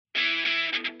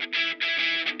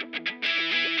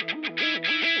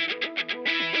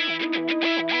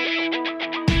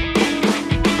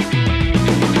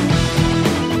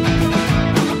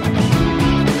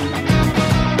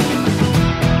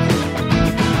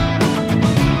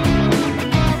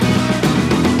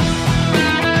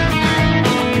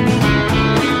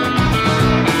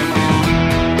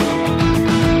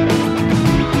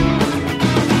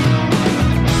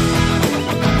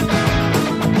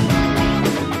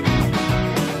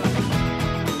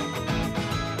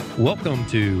Welcome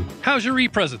to How's Your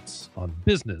ePresence on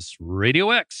Business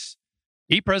RadioX.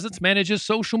 ePresence manages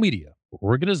social media for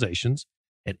organizations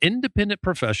and independent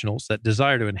professionals that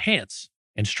desire to enhance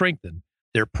and strengthen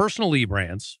their personal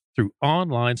e-brands through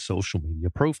online social media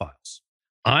profiles.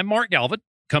 I'm Mark Galvin,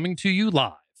 coming to you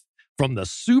live from the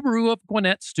Subaru of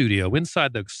Gwinnett studio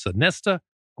inside the Sonesta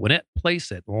Gwinnett Place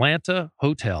Atlanta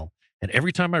Hotel. And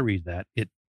every time I read that,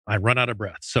 I run out of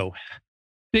breath. So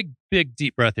big,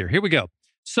 deep breath here. Here we go.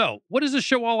 So what is this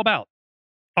show all about?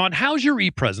 On How's Your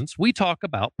ePresence, we talk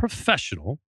about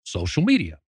professional social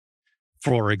media.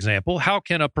 For example, how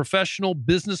can a professional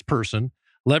business person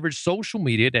leverage social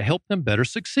media to help them better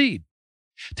succeed?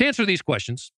 To answer these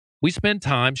questions, we spend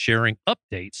time sharing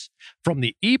updates from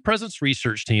the ePresence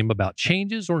research team about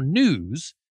changes or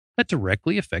news that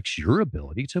directly affects your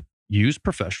ability to use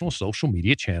professional social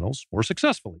media channels more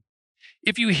successfully.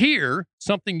 If you hear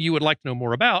something you would like to know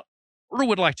more about or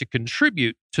would like to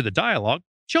contribute to the dialogue,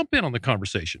 jump in on the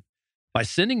conversation by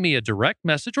sending me a direct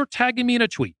message or tagging me in a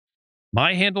tweet.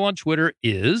 My handle on Twitter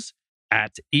is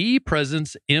at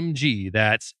ePresenceMG.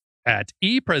 That's at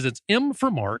ePresenceM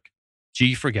for Mark,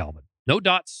 G for Galvin. No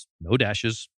dots, no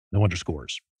dashes, no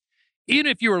underscores. Even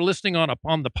if you are listening on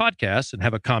the podcast and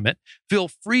have a comment, feel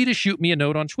free to shoot me a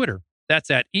note on Twitter.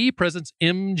 That's at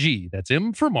ePresenceMG. That's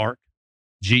M for Mark,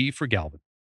 G for Galvin.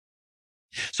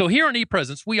 So here on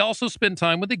ePresence, we also spend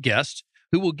time with a guest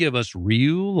who will give us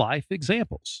real-life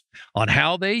examples on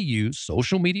how they use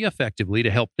social media effectively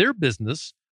to help their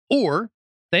business, or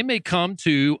they may come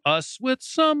to us with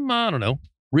some,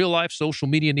 real-life social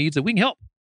media needs that we can help.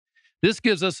 This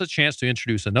gives us a chance to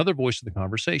introduce another voice to the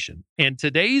conversation. And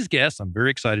today's guest, I'm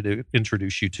very excited to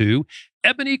introduce you to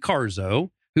Ebonie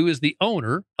Carzo, who is the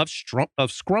owner of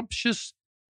Scrumptious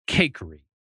Cakery.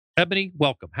 Ebonie,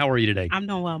 welcome. How are you today? I'm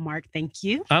doing well, Mark. Thank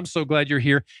you. I'm so glad you're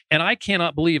here. And I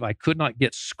cannot believe I could not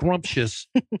get Scrumptious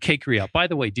Cakery out. By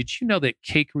the way, did you know that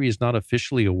cakery is not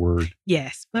officially a word?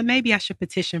 Yes, but maybe I should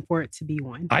petition for it to be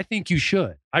one. I think you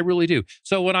should. I really do.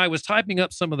 So when I was typing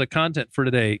up some of the content for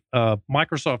today,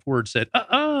 Microsoft Word said,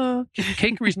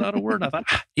 cakery is not a word. I thought,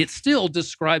 it still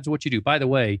describes what you do. By the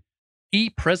way,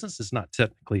 ePresence is not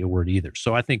technically a word either.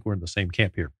 So I think we're in the same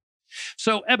camp here.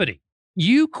 So Ebonie,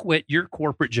 you quit your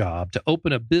corporate job to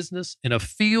open a business in a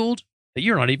field that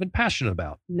you're not even passionate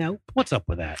about. Nope. What's up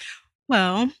with that?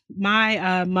 Well,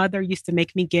 my mother used to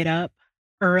make me get up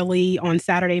early on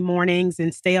Saturday mornings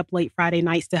and stay up late Friday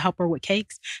nights to help her with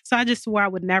cakes. So I just swore I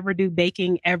would never do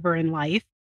baking ever in life.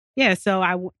 Yeah, so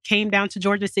I came down to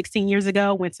Georgia 16 years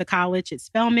ago, went to college at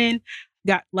Spelman,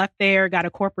 got left there, got a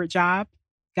corporate job,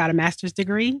 got a master's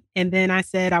degree. And then I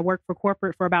said I worked for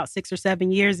corporate for about 6 or 7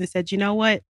 years and said, you know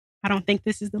what? I don't think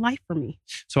this is the life for me.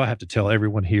 So I have to tell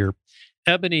everyone here,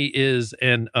 Ebonie is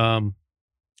an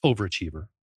overachiever.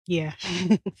 Yeah.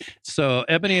 So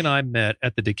Ebonie and I met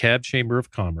at the DeKalb Chamber of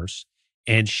Commerce,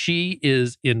 and she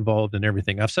is involved in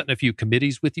everything. I've sat in a few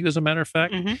committees with you, as a matter of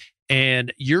fact,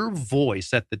 and your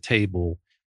voice at the table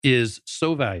is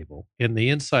so valuable, and the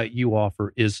insight you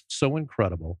offer is so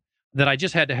incredible that I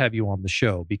just had to have you on the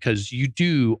show because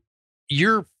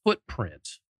your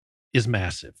footprint is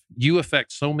massive. You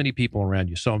affect so many people around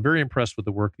you. So I'm very impressed with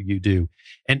the work that you do.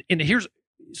 And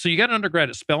so you got an undergrad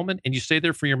at Spelman and you stayed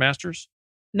there for your master's?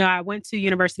 No, I went to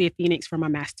University of Phoenix for my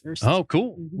master's. Oh,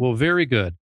 cool. Well, very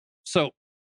good. So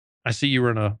I see you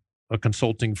were in a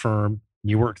consulting firm.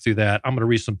 You worked through that. I'm going to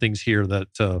read some things here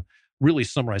that really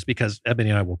summarize, because Ebonie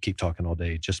and I will keep talking all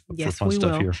day just for fun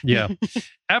stuff here. Yeah.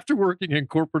 After working in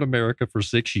corporate America for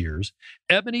 6 years,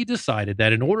 Ebonie decided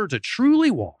that in order to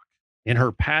truly walk in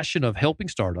her passion of helping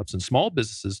startups and small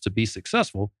businesses to be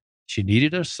successful, she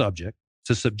needed a subject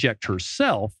to subject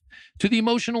herself to the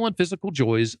emotional and physical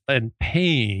joys and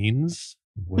pains,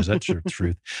 was that your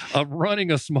truth, of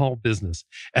running a small business.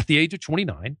 At the age of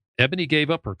 29, Ebonie gave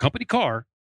up her company car,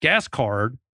 gas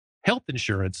card, health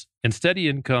insurance, and steady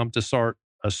income to start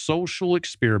a social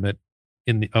experiment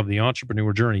of the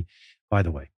entrepreneur journey. By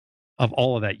the way, of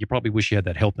all of that, you probably wish you had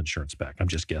that health insurance back. I'm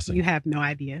just guessing. You have no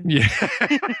idea. Yeah.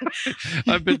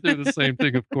 I've been through the same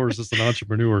thing, of course, as an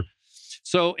entrepreneur.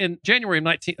 So in January of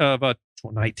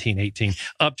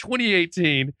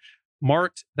 2018,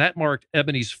 marked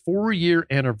Ebonie's 4-year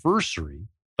anniversary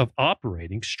of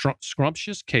operating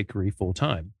Scrumptious Cakery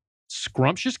full-time.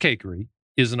 Scrumptious Cakery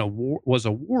was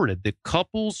awarded the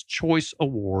Couples Choice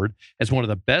Award as one of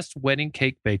the best wedding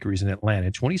cake bakeries in Atlanta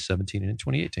in 2017 and in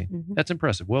 2018. That's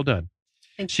impressive. Well done.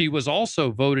 She was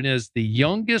also voted as the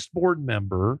youngest board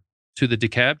member to the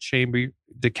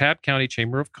DeKalb County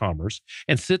Chamber of Commerce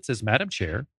and sits as Madam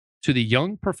Chair to the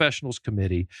Young Professionals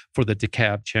Committee for the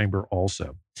DeKalb Chamber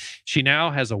also. She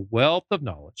now has a wealth of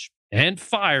knowledge and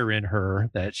fire in her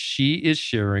that she is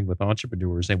sharing with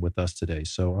entrepreneurs and with us today.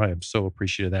 So I am so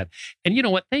appreciative of that. And you know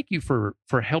what? Thank you for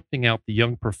helping out the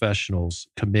Young Professionals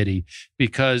Committee,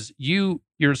 because you're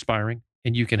inspiring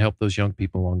and you can help those young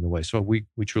people along the way. So we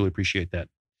truly appreciate that.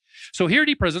 So here at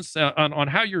ePresence, on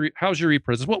how's your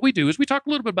ePresence, what we do is we talk a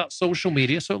little bit about social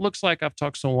media. So it looks like I've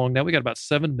talked so long now. We got about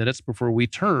 7 minutes before we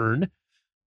turn,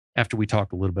 after we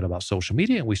talk a little bit about social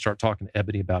media, and we start talking to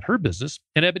Ebonie about her business.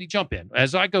 And Ebonie, jump in.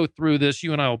 As I go through this,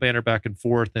 you and I will banter back and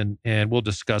forth, and we'll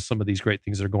discuss some of these great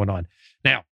things that are going on.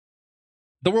 Now,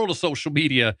 the world of social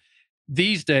media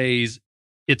these days,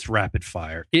 it's rapid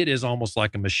fire. It is almost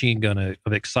like a machine gun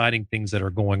of exciting things that are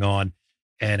going on.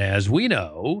 And as we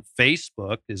know,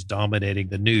 Facebook is dominating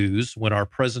the news when our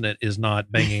president is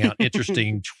not banging out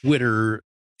interesting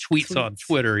tweets on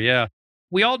Twitter. Yeah.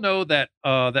 We all know that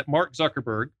that Mark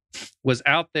Zuckerberg was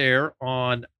out there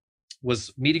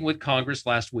was meeting with Congress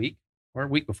last week, or a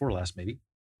week before last maybe.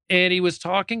 And he was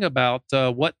talking about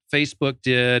what Facebook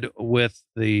did with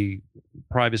the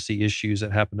privacy issues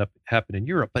that happened in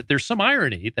Europe. But there's some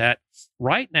irony that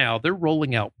right now they're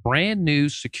rolling out brand new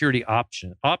security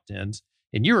opt-ins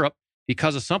in Europe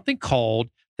because of something called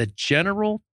the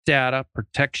General Data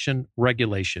Protection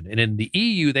Regulation. And in the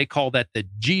EU, they call that the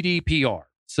GDPR.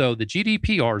 So the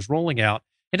GDPR is rolling out,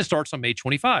 and it starts on May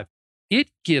 25.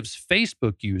 It gives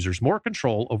Facebook users more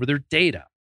control over their data.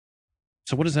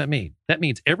 So what does that mean? That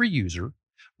means every user,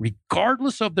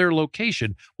 regardless of their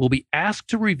location, will be asked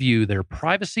to review their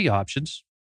privacy options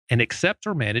and accept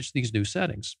or manage these new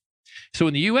settings. So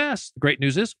in the US, the great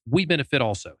news is we benefit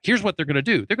also. Here's what they're going to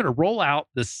do. They're going to roll out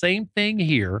the same thing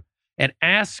here and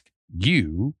ask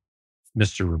you,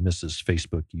 Mr. or Mrs.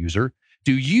 Facebook user,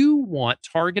 do you want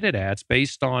targeted ads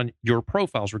based on your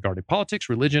profiles regarding politics,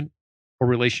 religion, or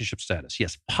relationship status?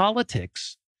 Yes,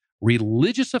 politics,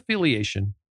 religious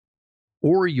affiliation,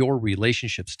 or your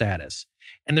relationship status.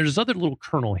 And there's other little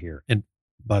kernel here. And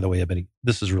by the way, Ebonie,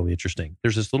 this is really interesting.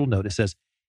 There's this little note. It says,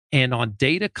 and on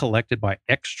data collected by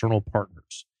external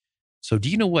partners. So do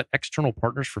you know what external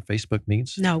partners for Facebook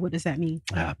means? No, what does that mean?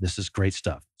 This is great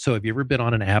stuff. So have you ever been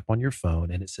on an app on your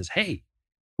phone and it says, hey,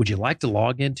 would you like to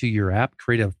log into your app,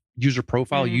 create a user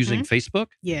profile using Facebook?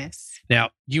 Yes.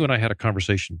 Now, you and I had a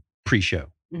conversation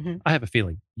pre-show. I have a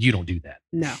feeling you don't do that.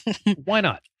 No. Why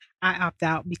not? I opt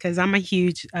out because I'm a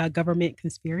huge government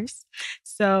conspiracist.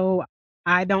 So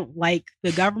I don't like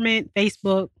the government,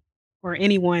 Facebook, or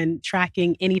anyone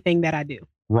tracking anything that I do.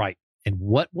 Right. And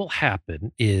what will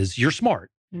happen is you're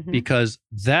smart because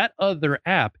that other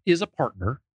app is a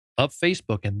partner of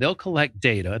Facebook, and they'll collect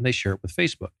data and they share it with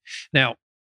Facebook. Now,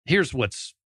 here's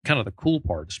what's kind of the cool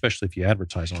part, especially if you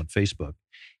advertise on Facebook,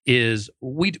 is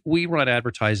we run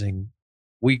advertising.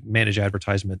 We manage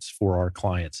advertisements for our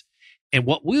clients. And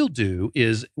what we'll do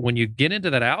is when you get into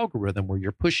that algorithm where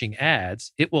you're pushing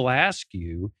ads, it will ask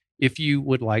you if you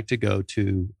would like to go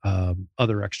to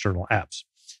other external apps.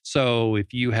 So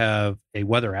if you have a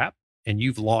weather app and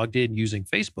you've logged in using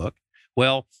Facebook,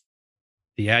 well,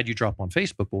 the ad you drop on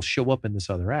Facebook will show up in this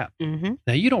other app.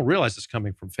 Now, you don't realize it's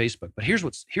coming from Facebook, but here's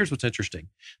what's interesting.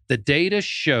 The data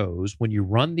shows when you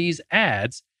run these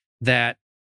ads that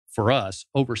for us,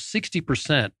 over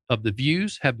 60% of the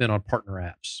views have been on partner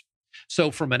apps.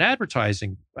 So from an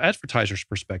advertiser's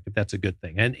perspective, that's a good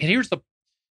thing. And here's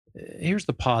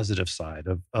the positive side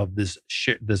of this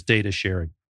data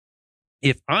sharing.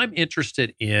 If I'm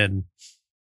interested in,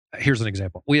 here's an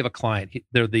example. We have a client.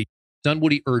 They're the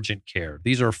Dunwoody Urgent Care.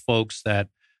 These are folks that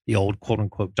the old quote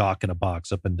unquote doc in a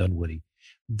box up in Dunwoody.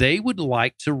 They would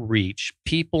like to reach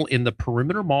people in the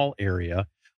perimeter mall area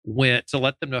to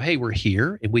let them know, hey, we're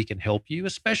here and we can help you,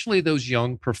 especially those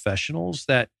young professionals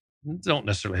that don't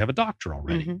necessarily have a doctor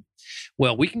already.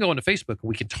 Well, we can go into Facebook and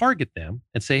we can target them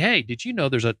and say, hey, did you know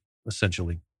there's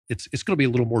essentially, it's going to be a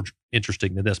little more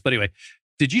interesting than this. But anyway,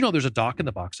 did you know there's a doc in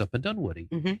the box up in Dunwoody?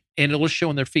 And it'll show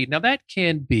in their feed. Now, that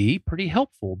can be pretty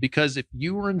helpful because if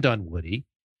you were in Dunwoody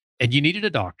and you needed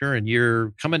a doctor and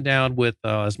you're coming down with,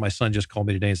 as my son just called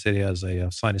me today and said he has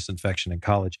a sinus infection in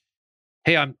college.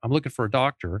 Hey, I'm looking for a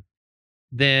doctor.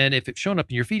 Then if it's showing up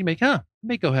in your feed, you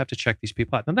may go have to check these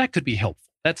people out. Now, that could be helpful.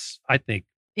 That's, I think,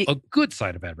 a good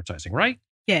side of advertising, right?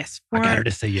 Yes. I got her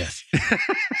to say yes.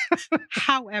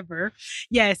 However,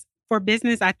 yes, for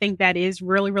business, I think that is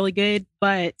really, really good.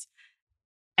 But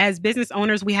as business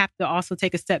owners, we have to also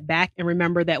take a step back and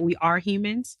remember that we are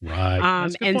humans. Right.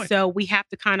 That's a good point. So we have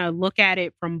to kind of look at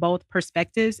it from both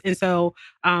perspectives. And so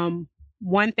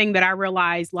one thing that I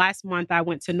realized last month, I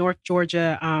went to North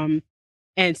Georgia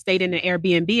and stayed in an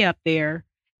Airbnb up there.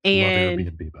 And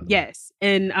love Airbnb, by the way. yes.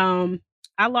 And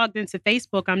I logged into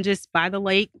Facebook. I'm just by the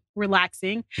lake,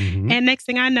 relaxing. Mhm. And next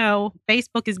thing I know,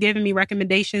 Facebook is giving me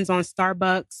recommendations on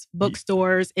Starbucks,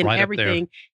 bookstores, and Right up there. everything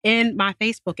in my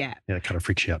Facebook app. Yeah, it kind of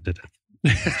freaks you out, didn't it?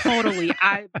 Totally.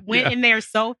 I went in there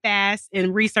so fast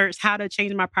and researched how to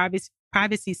change my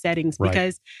privacy settings Right.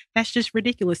 because that's just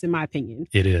ridiculous in my opinion.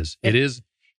 It is. It is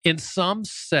in some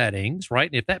settings, right?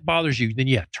 If that bothers you, then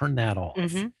yeah, turn that off.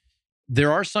 Mhm.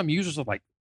 There are some users that are like,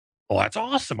 oh, that's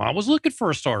awesome. I was looking for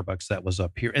a Starbucks that was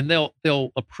up here. And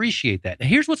they'll appreciate that. And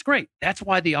here's what's great. That's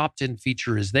why the opt-in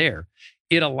feature is there.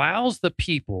 It allows the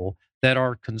people that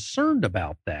are concerned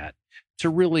about that to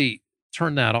really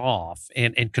turn that off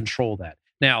and control that.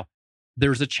 Now,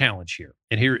 there's a challenge here.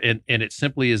 And it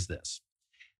simply is this.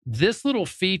 This little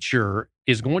feature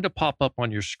is going to pop up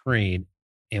on your screen.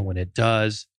 And when it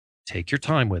does, take your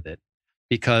time with it.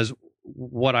 Because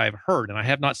what I've heard, and I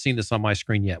have not seen this on my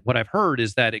screen yet, what I've heard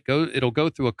is that it'll go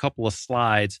through a couple of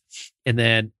slides, and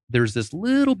then there's this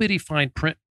little bitty fine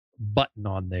print button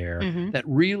on there that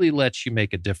really lets you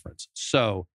make a difference.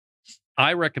 So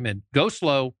I recommend go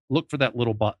slow, look for that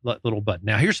little button.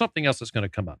 Now, here's something else that's going to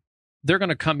come up. They're going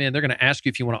to come in, they're going to ask you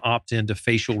if you want to opt into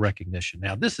facial recognition.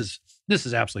 Now, this is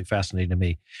absolutely fascinating to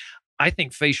me. I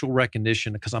think facial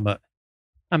recognition, because I'm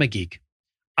a geek.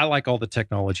 I like all the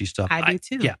technology stuff. I do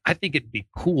too. Yeah, I think it'd be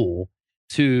cool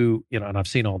to, and I've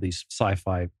seen all these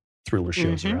sci-fi thriller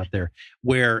shows that are out there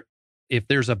where if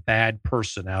there's a bad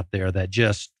person out there that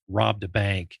just robbed a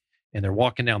bank and they're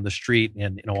walking down the street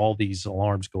and all these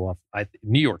alarms go off.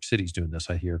 New York City's doing this,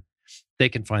 I hear. They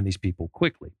can find these people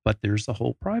quickly, but there's the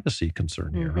whole privacy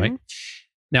concern here, right?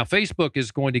 Now, Facebook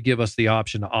is going to give us the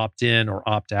option to opt in or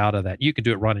opt out of that. You can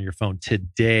do it right on your phone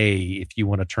today if you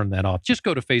want to turn that off. Just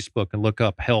go to Facebook and look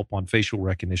up help on facial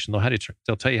recognition.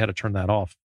 They'll tell you how to turn that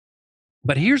off.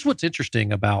 But here's what's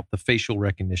interesting about the facial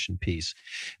recognition piece.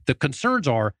 The concerns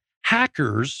are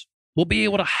hackers will be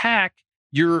able to hack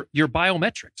your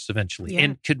biometrics eventually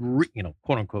and could,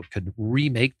 quote unquote, could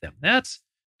remake them.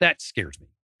 That scares me,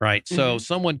 right? So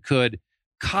someone could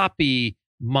copy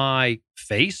my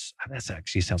face. That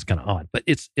actually sounds kind of odd, but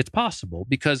it's possible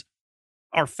because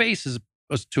our face is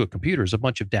to a computer is a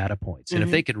bunch of data points. And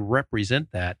if they could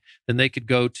represent that, then they could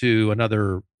go to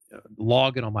another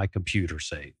login on my computer,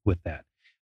 say, with that.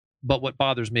 But what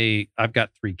bothers me, I've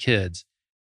got 3 kids.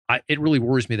 It really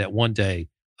worries me that one day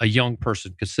a young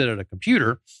person could sit at a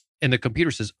computer and the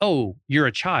computer says, oh, you're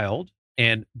a child,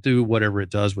 and do whatever it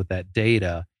does with that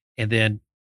data. And then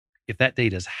if that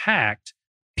data is hacked,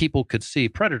 people could see,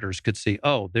 predators could see,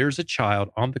 oh, there's a child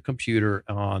on the computer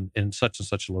in such and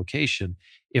such a location.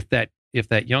 If that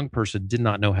young person did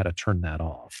not know how to turn that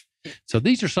off. So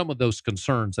these are some of those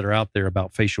concerns that are out there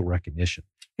about facial recognition.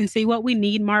 And see, what we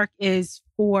need, Mark, is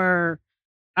for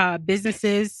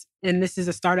businesses, and this is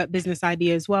a startup business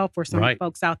idea as well for some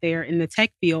folks out there in the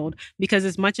tech field, because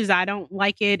as much as I don't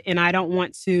like it and I don't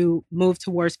want to move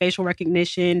towards facial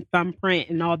recognition, thumbprint,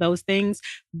 and all those things,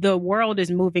 the world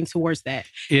is moving towards that.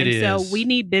 So we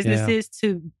need businesses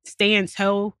to stay in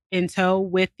toe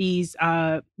with these,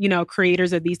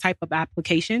 creators of these type of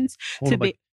applications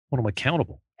Hold them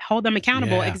accountable. Hold them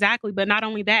accountable. Exactly. But not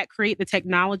only that, create the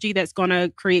technology that's going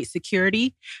to create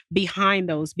security behind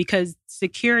those, because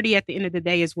security at the end of the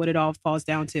day is what it all falls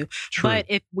down to. True. But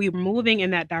if we're moving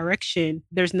in that direction,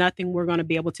 there's nothing we're going to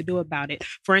be able to do about it.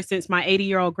 For instance, my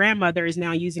 80-year-old grandmother is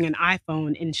now using an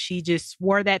iPhone, and she just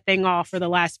swore that thing off for the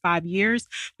last 5 years,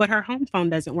 but her home phone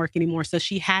doesn't work anymore. So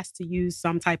she has to use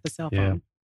some type of cell phone.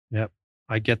 Yep.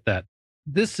 I get that.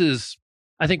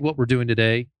 I think what we're doing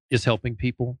today is helping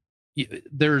people.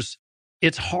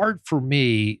 It's hard for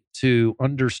me to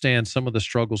understand some of the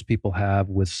struggles people have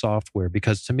with software,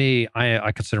 because to me,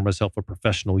 I consider myself a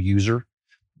professional user.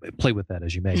 Play with that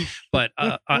as you may, but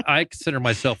I consider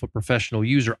myself a professional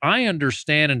user. I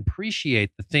understand and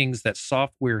appreciate the things that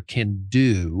software can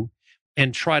do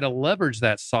and try to leverage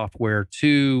that software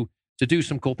to do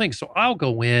some cool things. So I'll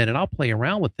go in and I'll play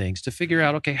around with things to figure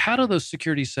out, okay, how do those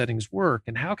security settings work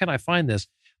and how can I find this?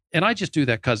 And I just do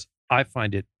that because I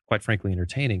find it, quite frankly,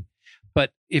 entertaining.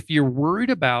 But if you're worried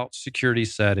about security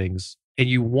settings and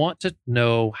you want to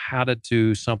know how to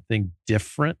do something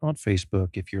different on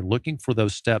Facebook, if you're looking for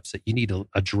those steps that you need to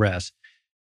address,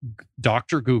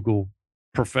 Dr. Google,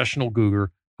 professional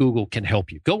Google can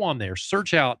help you. Go on there,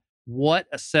 search out what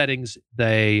settings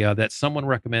that someone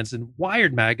recommends. And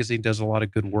Wired Magazine does a lot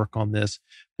of good work on this.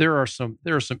 There are some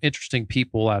interesting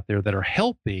people out there that are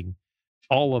helping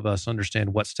all of us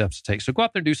understand what steps to take. So go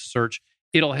out there and do some search.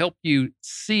 It'll help you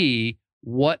see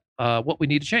what we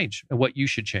need to change and what you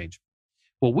should change.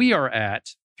 Well, we are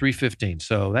at 3:15.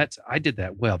 So I did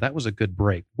that well. That was a good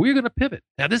break. We're going to pivot.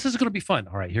 Now, this is going to be fun.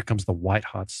 All right, here comes the white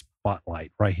hot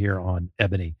spotlight right here on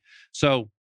Ebonie. So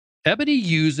Ebonie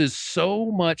uses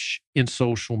so much in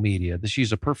social media that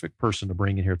she's a perfect person to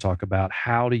bring in here to talk about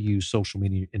how to use social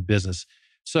media in business.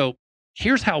 So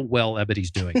here's how well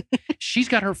Ebonie's doing. She's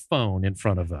got her phone in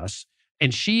front of us,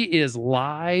 and she is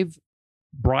live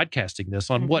broadcasting this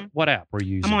on what app are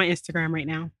you using? I'm on Instagram right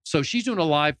now. So she's doing a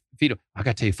live feed. I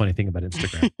got to tell you a funny thing about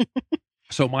Instagram.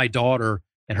 So my daughter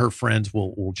and her friends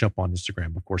will jump on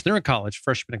Instagram, of course. They're in college,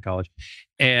 freshmen in college.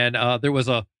 And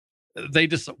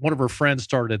one of her friends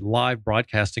started live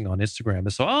broadcasting on Instagram.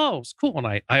 And so, it's cool. And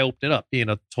I opened it up, being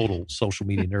a total social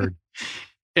media nerd.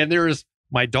 And there is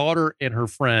my daughter and her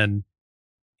friend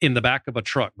in the back of a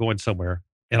truck going somewhere.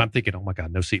 And I'm thinking, oh my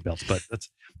God, no seatbelts.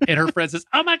 And her friend says,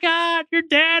 oh my God, your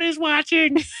dad is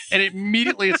watching. And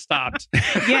immediately it stopped.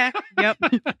 Yeah. Yep.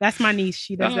 That's my niece.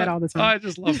 She does that all the time. I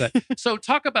just love that. So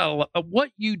talk about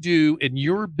what you do in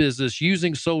your business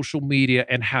using social media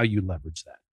and how you leverage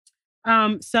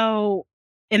that. So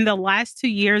in the last 2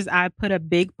 years, I put a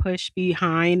big push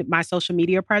behind my social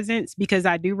media presence because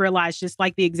I do realize, just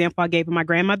like the example I gave of my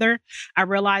grandmother, I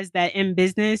realized that in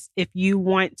business, if you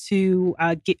want to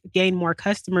gain more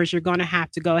customers, you're going to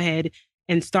have to go ahead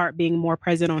and start being more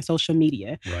present on social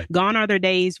media. Right. Gone are the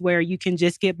days where you can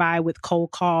just get by with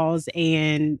cold calls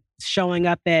and showing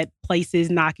up at places,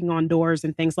 knocking on doors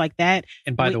and things like that.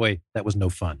 And by the way, that was no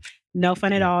fun. No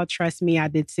fun at all. Trust me, I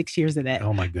did 6 years of that.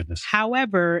 Oh my goodness.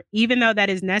 However, even though that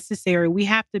is necessary, we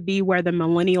have to be where the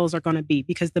millennials are going to be,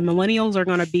 because the millennials are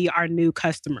going to be our new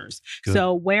customers. Good.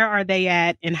 So where are they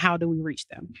at and how do we reach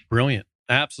them? Brilliant.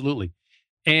 Absolutely.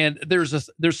 And there's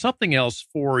something else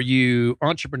for you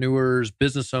entrepreneurs,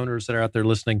 business owners that are out there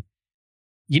listening.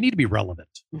 You need to be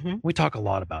relevant. Mm-hmm. We talk a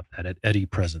lot about that at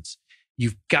ePresence.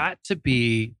 You've got to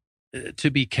be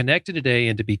connected today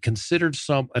and to be considered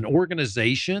an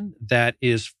organization that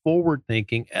is forward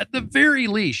thinking. At the very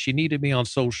least, you need to be on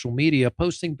social media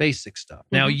posting basic stuff.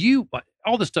 Now,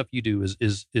 all the stuff you do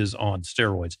is on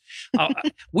steroids.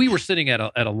 We were sitting at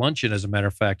a luncheon, as a matter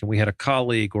of fact, and we had a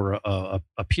colleague or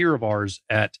a peer of ours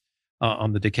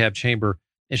on the DeKalb Chamber,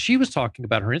 and she was talking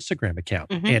about her Instagram account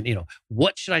and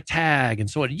what should I tag and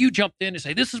so on. You jumped in and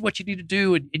say, this is what you need to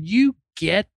do, and you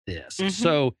get this.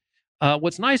 So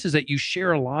what's nice is that you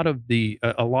share a lot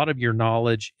of your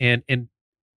knowledge, and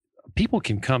people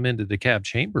can come into the DeKalb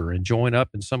Chamber and join up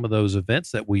in some of those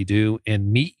events that we do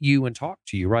and meet you and talk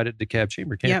to you right at DeKalb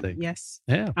Chamber, can't they? Yes.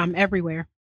 Yeah. I'm everywhere.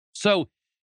 So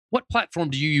what platform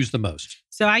do you use the most?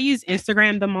 So I use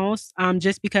Instagram the most,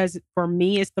 just because for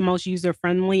me, it's the most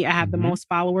user-friendly. I have the most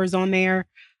followers on there,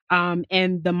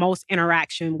 and the most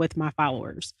interaction with my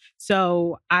followers.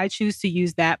 So I choose to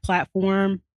use that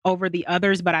platform over the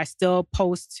others, but I still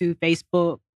post to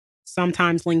Facebook,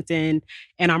 sometimes LinkedIn,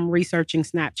 and I'm researching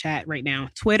Snapchat right now.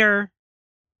 Twitter,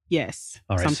 yes.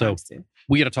 All right, sometimes so too.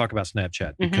 We got to talk about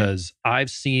Snapchat because I've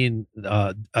seen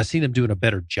them doing a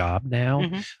better job now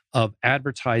of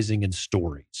advertising in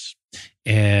stories,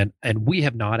 and we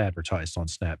have not advertised on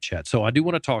Snapchat. So I do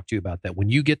want to talk to you about that. When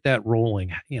you get that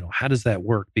rolling, how does that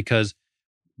work? Because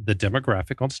the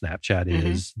demographic on Snapchat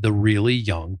is the really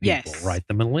young people, right?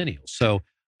 The millennials. So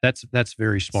that's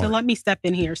very smart. So let me step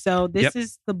in here. So this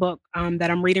is the book that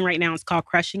I'm reading right now. It's called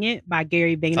Crushing It by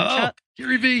Gary Vaynerchuk.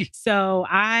 Gary V. So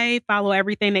I follow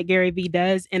everything that Gary V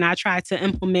does, and I try to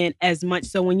implement as much.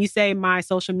 So when you say my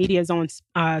social media is on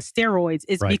steroids,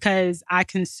 it's because I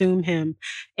consume him.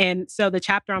 And so the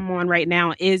chapter I'm on right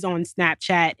now is on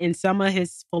Snapchat, and some of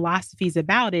his philosophies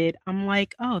about it, I'm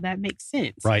like, oh, that makes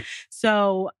sense. Right.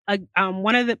 So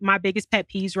one of my biggest pet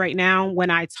peeves right now when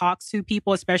I talk to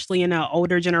people, especially in an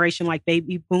older generation like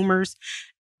baby boomers,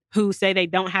 who say they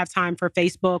don't have time for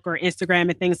Facebook or Instagram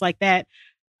and things like that,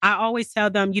 I always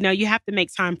tell them, you have to make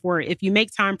time for it. If you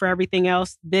make time for everything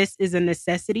else, this is a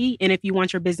necessity. And if you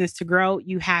want your business to grow,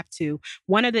 you have to.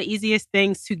 One of the easiest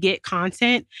things to get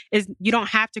content is you don't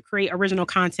have to create original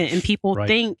content. And people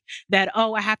think that,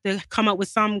 I have to come up with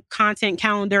some content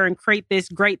calendar and create this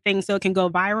great thing so it can go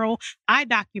viral. I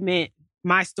document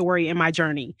my story and my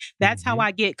journey. That's how I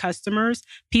get customers.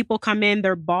 People come in,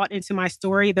 they're bought into my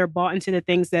story. They're bought into the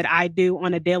things that I do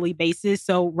on a daily basis.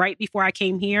 So right before I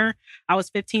came here, I was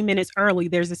 15 minutes early.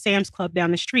 There's a Sam's Club down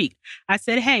the street. I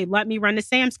said, hey, let me run the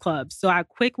Sam's Club. So I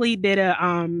quickly did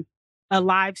a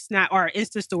live snap or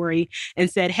Insta story and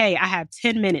said, hey, I have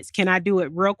 10 minutes. Can I do it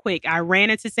real quick? I ran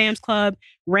into Sam's Club,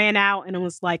 ran out, and it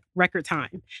was like record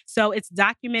time. So it's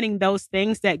documenting those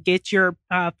things that get your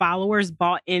followers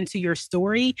bought into your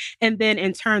story. And then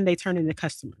in turn, they turn into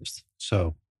customers.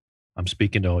 So I'm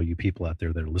speaking to all you people out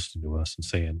there that are listening to us and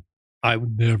saying,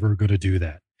 I'm never going to do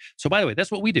that. So by the way,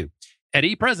 that's what we do. At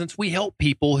ePresence, we help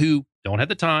people who don't have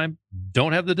the time,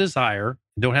 don't have the desire,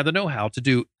 don't have the know-how to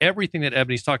do everything that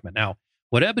Ebonie's talking about. Now,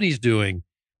 what Ebonie's doing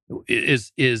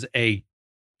is a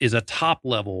top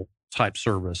level type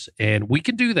service, and we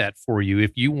can do that for you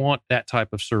if you want that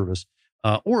type of service,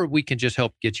 or we can just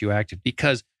help get you active.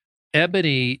 Because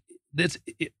Ebonie,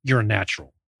 you're a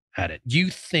natural at it.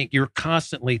 You're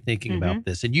constantly thinking about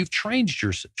this, and you've trained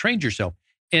yourself.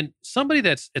 And somebody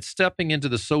that's stepping into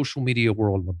the social media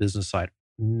world on the business side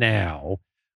now,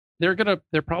 they're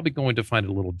probably going to find it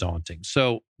a little daunting.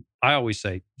 So I always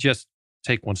say, just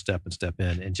take one step and step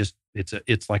in, and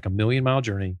it's like a 1,000,000-mile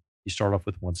journey. You start off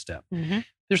with one step.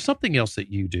 There's something else that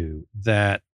you do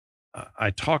that I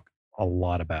talk a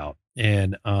lot about,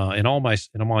 and in all my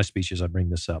speeches I bring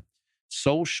this up.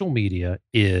 Social media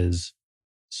is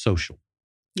social.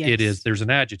 Yes. It is. There's an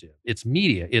adjective. It's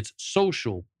media. It's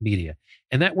social media,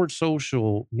 and that word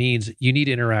 "social" means you need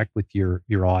to interact with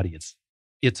your audience.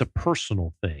 It's a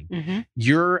personal thing.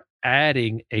 You're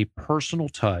adding a personal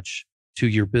touch to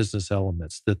your business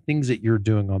elements, the things that you're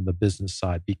doing on the business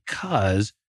side,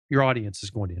 because your audience is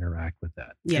going to interact with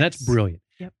that. Yes. And that's brilliant.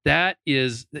 Yep. That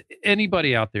is,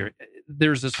 anybody out there,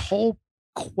 there's this whole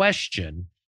question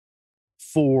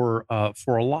for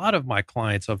a lot of my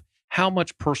clients of how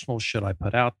much personal should I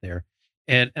put out there?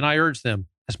 And I urge them,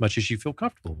 as much as you feel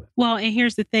comfortable with. Well, and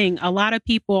here's the thing. A lot of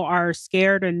people are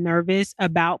scared and nervous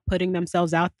about putting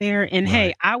themselves out there. And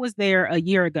hey, I was there a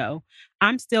year ago.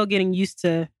 I'm still getting used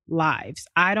to lives.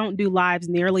 I don't do lives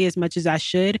nearly as much as I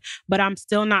should, but I'm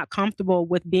still not comfortable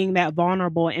with being that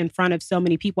vulnerable in front of so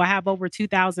many people. I have over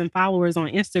 2,000 followers on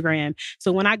Instagram.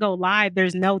 So when I go live,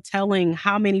 there's no telling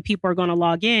how many people are going to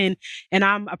log in. And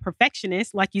I'm a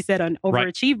perfectionist, like you said, an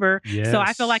overachiever. Yes. So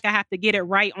I feel like I have to get it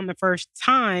right on the first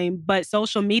time. But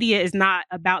social media is not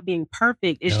about being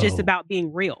perfect. It's just about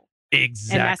being real.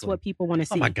 Exactly. And that's what people want to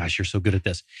see. Oh my gosh, you're so good at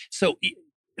this. So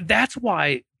that's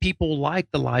why people like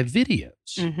the live videos,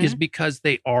 is because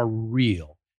they are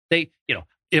real. They,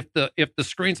 if the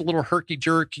screen's a little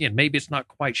herky-jerky and maybe it's not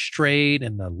quite straight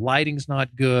and the lighting's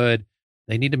not good,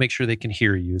 they need to make sure they can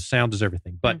hear you. Sound is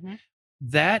everything. But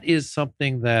that is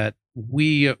something that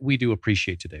we do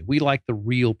appreciate today. We like the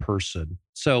real person.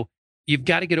 So you've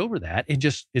got to get over that and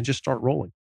just start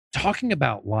rolling. Talking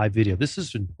about live video, this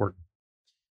is important.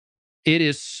 It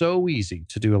is so easy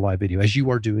to do a live video, as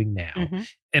you are doing now.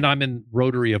 And I'm in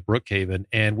Rotary of Brookhaven,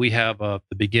 and we have the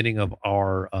beginning of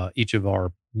our each of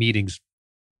our meetings,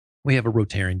 we have a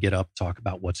Rotarian get up, talk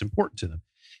about what's important to them.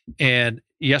 And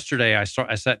yesterday I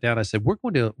sat down, I said, we're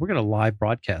going to live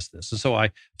broadcast this. And so I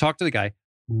talked to the guy,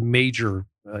 major,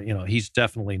 he's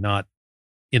definitely not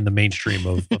in the mainstream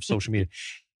of social media.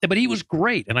 But he was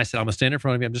great. And I said, I'm going to stand in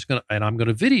front of you. I'm going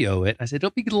to video it. I said, it'll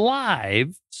be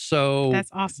live. So that's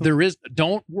awesome. There is,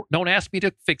 don't ask me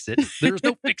to fix it. There's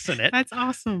no fixing it. That's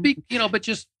awesome. But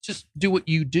just do what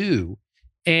you do.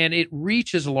 And it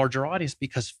reaches a larger audience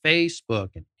because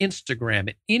Facebook and Instagram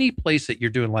and any place that you're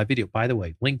doing live video, by the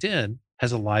way, LinkedIn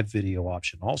has a live video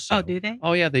option also. Oh, do they?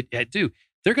 Oh yeah, they do.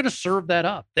 They're going to serve that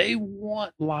up. They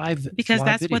want live because live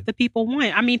that's video. what the people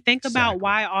want. I mean, think about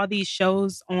why all these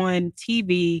shows on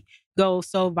TV go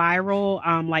so viral,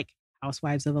 like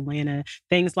Housewives of Atlanta,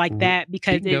 things like that,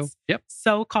 because it's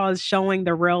so-called showing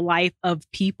the real life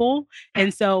of people.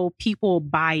 And so people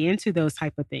buy into those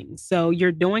type of things. So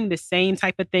you're doing the same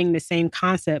type of thing, the same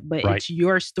concept, but it's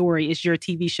your story. It's your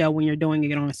TV show when you're doing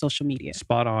it on social media.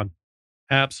 Spot on.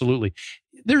 Absolutely.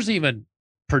 There's even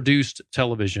produced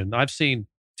television. I've seen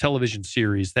television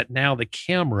series that now the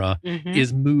camera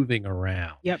is moving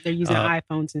around. Yep, they're using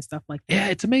iPhones and stuff like that. Yeah,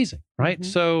 it's amazing, right?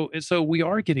 So we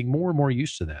are getting more and more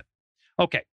used to that.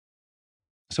 Okay.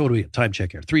 So what do we have? Time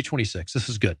check here. 3:26. This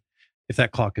is good. If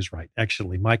that clock is right.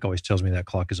 Actually, Mike always tells me that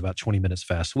clock is about 20 minutes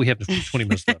fast. So we have 20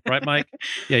 minutes left, right, Mike?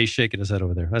 Yeah, he's shaking his head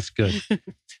over there. That's good.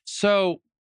 So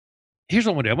here's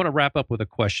what I'm going to do. I'm going to wrap up with a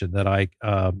question that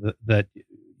that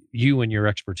you and your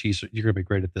expertise, you're going to be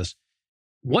great at this.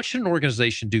 What should an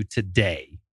organization do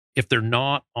today if they're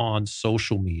not on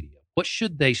social media? What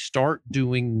should they start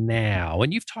doing now?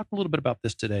 And you've talked a little bit about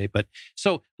this today, but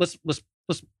so let's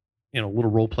a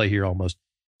little role play here almost.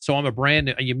 So I'm a brand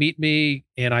new, you meet me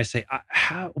and I say,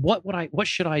 what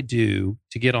should I do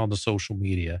to get on the social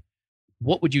media?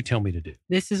 What would you tell me to do?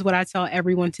 This is what I tell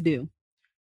everyone to do.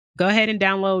 Go ahead and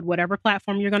download whatever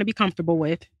platform you're going to be comfortable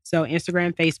with. So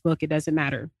Instagram, Facebook, it doesn't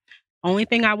matter. Only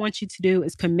thing I want you to do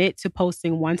is commit to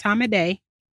posting one time a day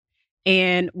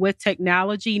And with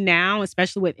technology now,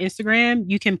 especially with Instagram,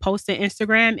 you can post to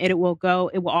Instagram and it will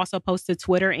also post to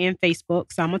Twitter and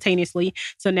Facebook simultaneously.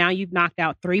 So now you've knocked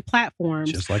out 3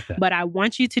 platforms. Just like that. But I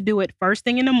want you to do it first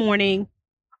thing in the morning.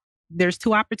 There's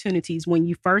 2 opportunities. When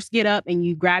you first get up and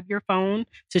you grab your phone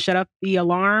to shut up the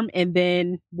alarm, and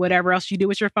then whatever else you do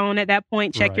with your phone at that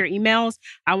point, check your emails.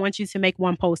 I want you to make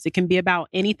one post. It can be about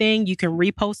anything. You can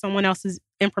repost someone else's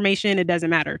information. It doesn't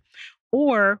matter.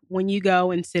 Or when you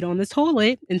go and sit on the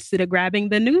toilet, instead of grabbing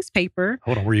the newspaper,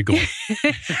 hold on, where are you going?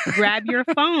 grab your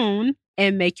phone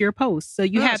and make your post. So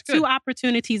you have 2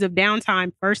 opportunities of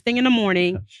downtime first thing in the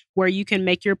morning where you can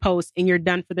make your post and you're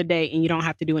done for the day and you don't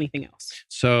have to do anything else.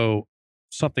 So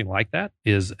something like that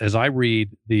is, as I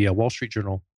read the Wall Street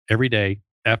Journal every day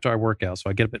after I work out. So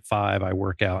I get up at 5, I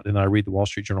work out, and I read the Wall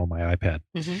Street Journal on my iPad.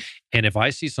 Mm-hmm. And if I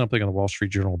see something on the Wall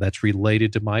Street Journal that's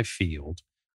related to my field,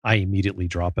 I immediately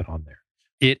drop it on there.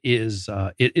 It is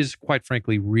quite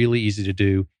frankly really easy to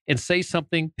do, and say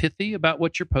something pithy about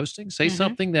what you're posting. Say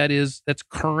something that's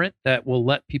current, that will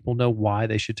let people know why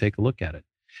they should take a look at it.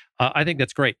 I think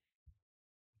that's great.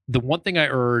 The one thing I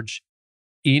urge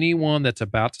anyone that's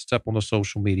about to step on the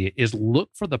social media is look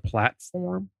for the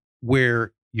platform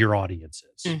where your audience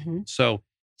is. Mm-hmm. So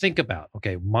think about,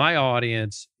 okay, my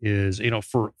audience is,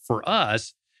 for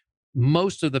us,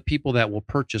 most of the people that will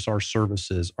purchase our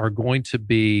services are going to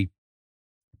be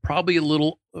probably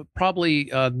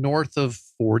north of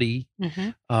 40.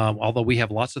 Although we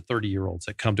have lots of 30-year-olds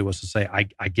that come to us and say,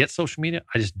 I get social media,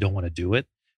 I just don't want to do it.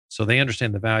 So they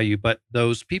understand the value. But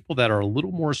those people that are a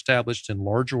little more established in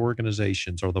larger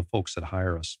organizations are the folks that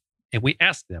hire us. And we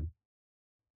ask them,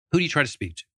 who do you try to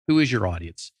speak to? Who is your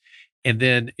audience? And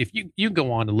then if you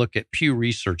go on to look at Pew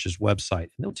Research's website,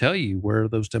 and they'll tell you where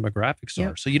those demographics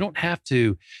are. So you don't have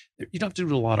to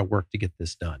do a lot of work to get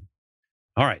this done.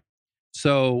 All right.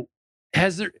 So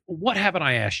what haven't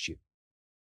I asked you?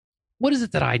 What is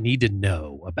it that I need to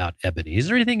know about Ebonie? Is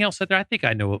there anything else I think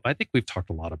I know? I think we've talked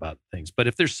a lot about things, but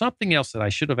if there's something else that I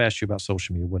should have asked you about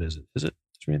social media, what is it? Is there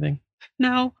anything?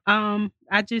 No,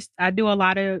 I do a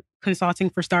lot of consulting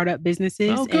for startup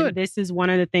businesses. Oh, good. And this is one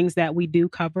of the things that we do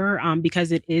cover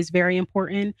because it is very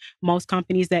important. Most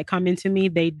companies that come into me,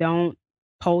 they don't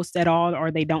post at all, or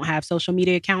they don't have social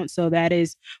media accounts. So that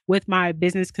is, with my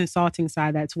business consulting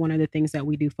side, that's one of the things that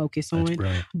we do focus on. That's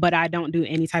brilliant. But I don't do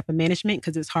any type of management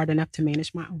because it's hard enough to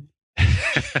manage my own.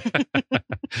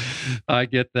 I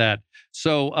get that.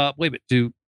 So wait a minute,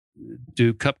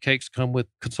 do cupcakes come with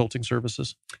consulting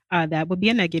services? That would be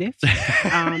a negative.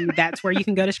 That's where you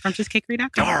can go to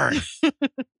scrumptiouscakery.com. Darn.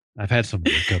 I've had some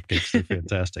good cupcakes. They're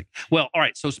fantastic. Well, all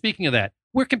right. So speaking of that,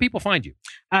 where can people find you?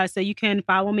 So you can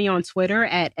follow me on Twitter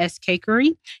at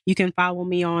scakery. You can follow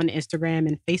me on Instagram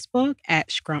and Facebook at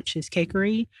Scrumptious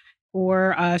Cakery,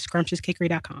 or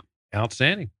scrumptiouscakery.com.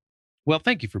 Outstanding. Well,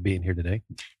 thank you for being here today.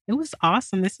 It was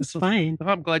awesome. This was fun.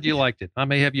 I'm glad you liked it. I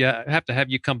may have to have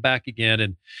you come back again.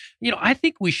 And, I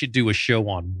think we should do a show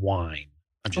on wine.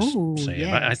 I'm just saying.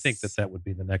 Yes. I think that would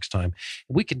be the next time.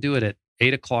 We can do it at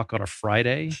 8:00 on a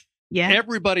Friday. Yeah.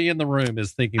 Everybody in the room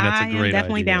is thinking that's a great idea. I'm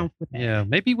definitely down with that. Yeah.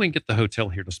 Maybe we can get the hotel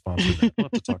here to sponsor that. We'll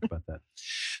have to talk about that.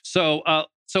 So,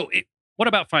 what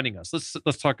about finding us?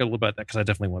 Let's talk a little about that, because I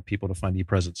definitely want people to find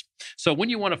ePresence. So when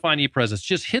you want to find ePresence,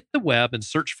 just hit the web and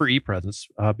search for ePresence.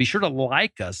 Be sure to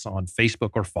like us on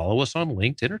Facebook or follow us on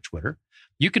LinkedIn or Twitter.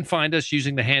 You can find us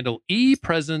using the handle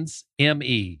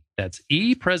ePresenceMe. That's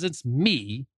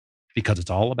ePresenceMe, because it's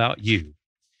all about you.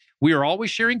 We are always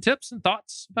sharing tips and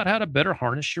thoughts about how to better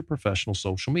harness your professional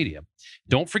social media.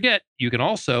 Don't forget, you can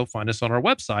also find us on our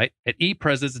website at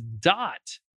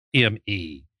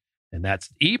ePresence.me. And that's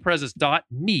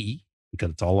ePresence.me, because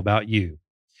it's all about you.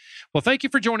 Well, thank you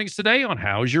for joining us today on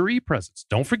How's Your ePresence.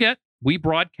 Don't forget, we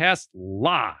broadcast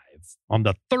live on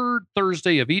the third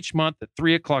Thursday of each month at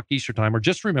 3:00 Eastern Time, or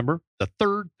just remember, the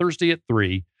third Thursday at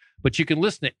 3. But you can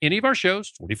listen to any of our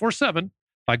shows 24/7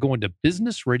 by going to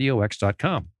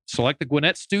businessradiox.com. Select the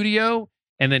Gwinnett Studio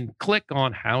and then click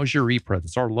on How's Your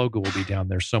ePresence. Our logo will be down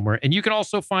there somewhere. And you can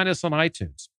also find us on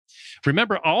iTunes.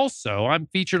 Remember, also, I'm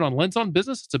featured on Lens on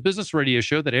Business. It's a business radio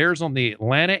show that airs on the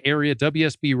Atlanta area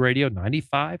WSB Radio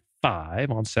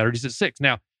 95.5 on Saturdays at 6.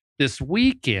 Now, this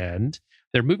weekend,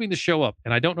 they're moving the show up,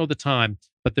 and I don't know the time,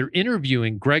 but they're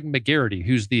interviewing Greg McGarity,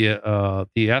 who's the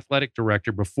athletic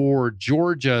director before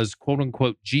Georgia's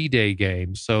quote-unquote G-Day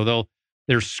game. So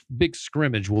their big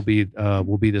scrimmage will be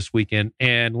this weekend,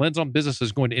 and Lens on Business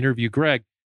is going to interview Greg.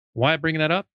 Why am I bringing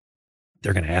that up?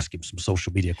 They're going to ask him some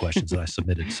social media questions that I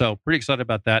submitted. So pretty excited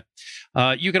about that.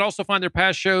 You can also find their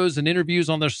past shows and interviews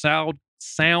on their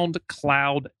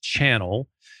SoundCloud channel.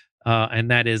 and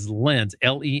that is Lenz,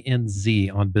 Lenz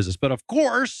on business. But of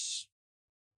course,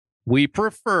 we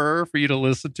prefer for you to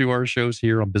listen to our shows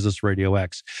here on Business Radio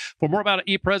X. For more about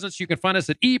ePresence, you can find us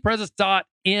at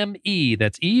epresence.me.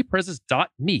 That's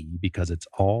epresence.me because it's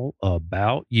all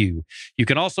about you. You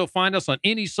can also find us on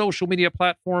any social media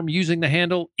platform using the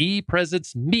handle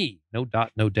ePresenceMe. No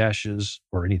dot, no dashes,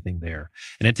 or anything there.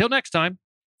 And until next time,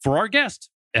 for our guest,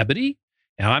 Ebonie,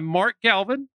 and I'm Mark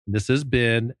Galvin. This has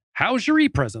been How's Your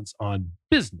ePresence on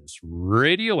Business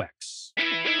Radio X.